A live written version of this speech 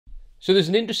So there's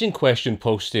an interesting question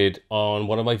posted on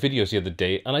one of my videos the other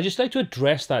day, and I just like to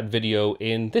address that video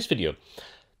in this video.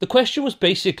 The question was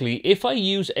basically, if I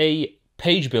use a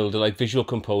page builder like Visual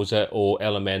Composer or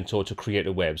Elementor to create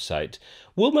a website,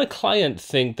 will my client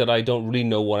think that I don't really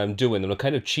know what I'm doing and I'm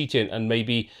kind of cheating, and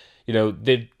maybe, you know,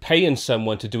 they're paying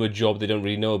someone to do a job they don't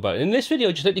really know about? In this video,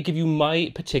 I'd just like to give you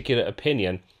my particular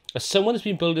opinion as someone that's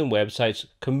been building websites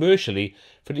commercially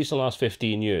for at least the last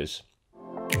 15 years.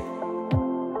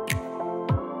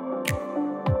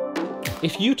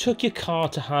 If you took your car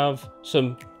to have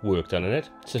some work done in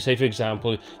it, so say for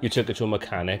example, you took it to a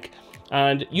mechanic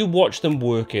and you watched them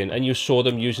working and you saw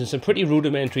them using some pretty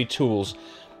rudimentary tools,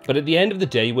 but at the end of the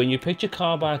day, when you picked your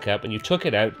car back up and you took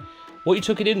it out, what you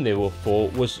took it in there for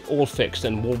was all fixed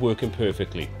and all working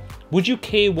perfectly. Would you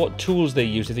care what tools they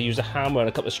use? If they use a hammer and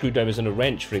a couple of screwdrivers and a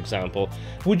wrench, for example,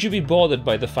 would you be bothered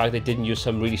by the fact they didn't use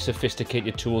some really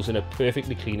sophisticated tools in a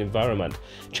perfectly clean environment?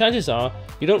 Chances are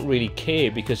you don't really care,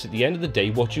 because at the end of the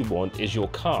day, what you want is your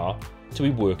car to be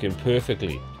working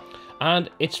perfectly. And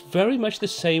it's very much the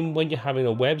same when you're having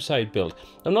a website built.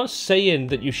 I'm not saying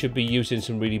that you should be using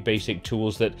some really basic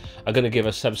tools that are going to give a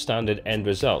substandard end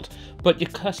result, but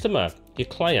your customer, your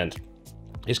client,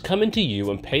 is coming to you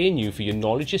and paying you for your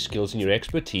knowledge, your skills and your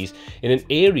expertise in an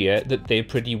area that they're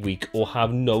pretty weak or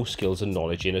have no skills and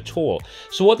knowledge in at all.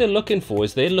 So what they're looking for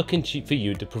is they're looking for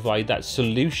you to provide that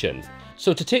solution.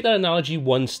 So to take that analogy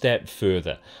one step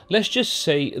further, let's just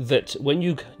say that when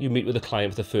you meet with a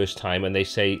client for the first time and they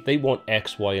say they want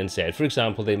X, Y and Z. For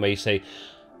example, they may say,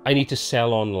 I need to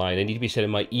sell online, I need to be selling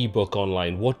my ebook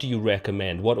online, what do you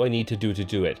recommend? What do I need to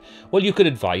do it? Well, you could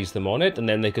advise them on it and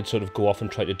then they could sort of go off and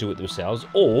try to do it themselves,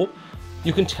 or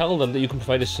you can tell them that you can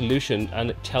provide a solution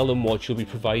and tell them what you'll be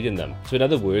providing them. So in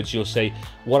other words, you'll say,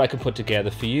 what I can put together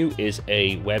for you is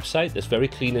a website that's very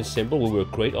clean and simple, will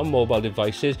work great on mobile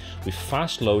devices, with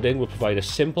fast loading, will provide a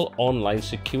simple online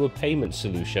secure payment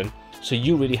solution, so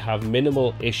you really have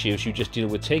minimal issues, you just deal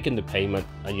with taking the payment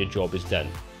and your job is done.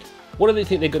 What do they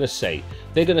think they're going to say?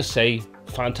 They're going to say,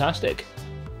 fantastic,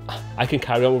 I can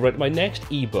carry on with my next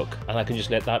ebook and I can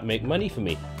just let that make money for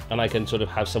me and I can sort of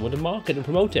have someone to market and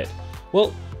promote it.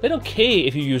 Well, they don't care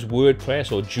if you use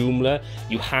WordPress or Joomla,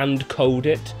 you hand code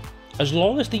it, as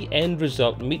long as the end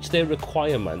result meets their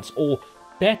requirements, or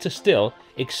better still,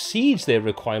 exceeds their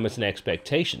requirements and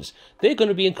expectations. They're going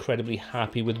to be incredibly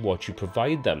happy with what you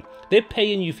provide them. They're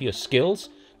paying you for your skills,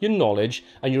 your knowledge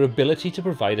and your ability to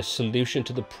provide a solution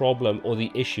to the problem or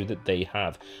the issue that they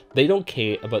have. They don't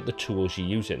care about the tools you're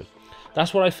using.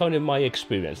 That's what I found in my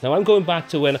experience. Now I'm going back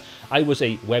to when I was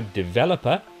a web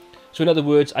developer. So in other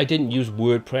words, I didn't use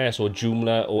WordPress or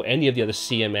Joomla or any of the other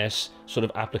CMS sort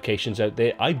of applications out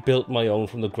there. I built my own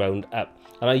from the ground up.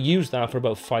 And I used that for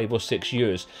about 5 or 6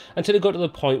 years until it got to the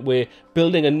point where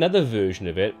building another version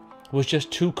of it was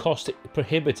just too cost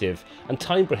prohibitive and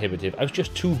time prohibitive. I was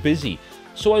just too busy.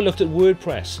 So I looked at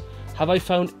WordPress. Have I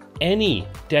found any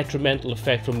detrimental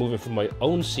effect from moving from my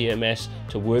own CMS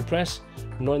to WordPress?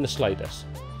 Not in the slightest.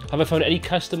 Have I found any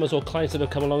customers or clients that have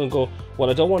come along and go, well,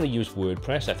 I don't want to use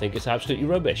WordPress, I think it's absolutely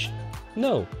rubbish?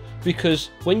 No, because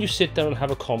when you sit down and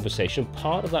have a conversation,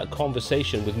 part of that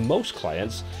conversation with most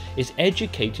clients is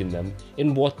educating them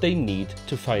in what they need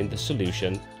to find the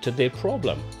solution to their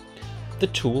problem. The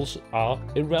tools are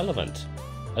irrelevant.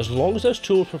 As long as those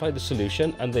tools provide the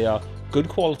solution and they are good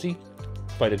quality,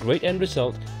 provide a great end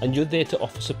result, and you're there to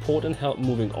offer support and help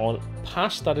moving on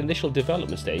past that initial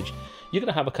development stage, you're going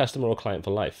to have a customer or client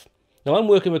for life. Now I'm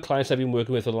working with clients I've been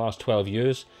working with for the last 12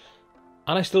 years,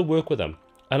 and I still work with them.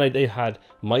 And they've had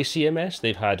my CMS,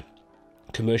 they've had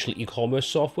commercial e-commerce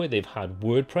software, they've had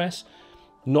WordPress.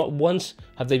 Not once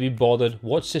have they been bothered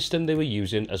what system they were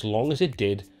using, as long as it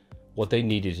did what they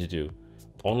needed to do.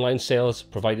 Online sales,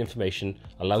 provide information,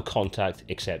 allow contact,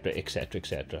 etc, etc,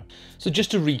 etc. So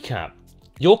just to recap,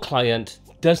 your client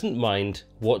doesn't mind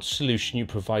what solution you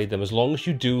provide them, as long as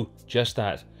you do just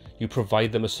that. You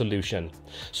provide them a solution.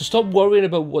 So stop worrying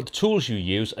about what tools you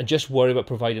use and just worry about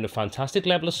providing a fantastic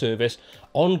level of service,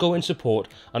 ongoing support,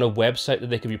 and a website that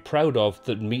they can be proud of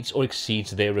that meets or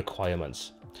exceeds their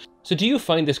requirements. So do you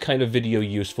find this kind of video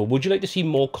useful? Would you like to see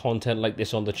more content like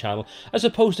this on the channel, as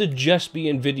opposed to just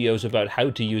being videos about how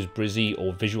to use Brizy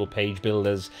or Visual Page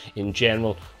Builders in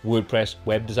general, WordPress,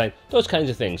 web design, those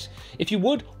kinds of things? If you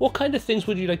would, what kind of things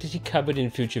would you like to see covered in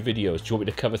future videos? Do you want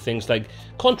me to cover things like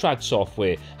contract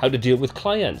software, how to deal with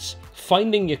clients,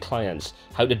 finding your clients,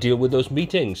 how to deal with those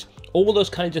meetings? All those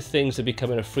kinds of things that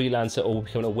becoming a freelancer or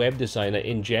becoming a web designer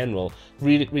in general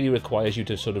really requires you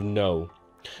to sort of know.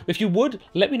 If you would,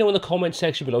 let me know in the comment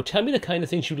section below. Tell me the kind of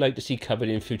things you'd like to see covered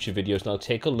in future videos, and I'll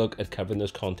take a look at covering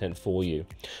those content for you.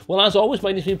 Well, as always,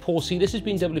 my name's been Paul C. This has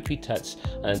been WPTuts,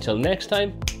 and until next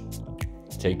time,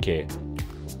 take care.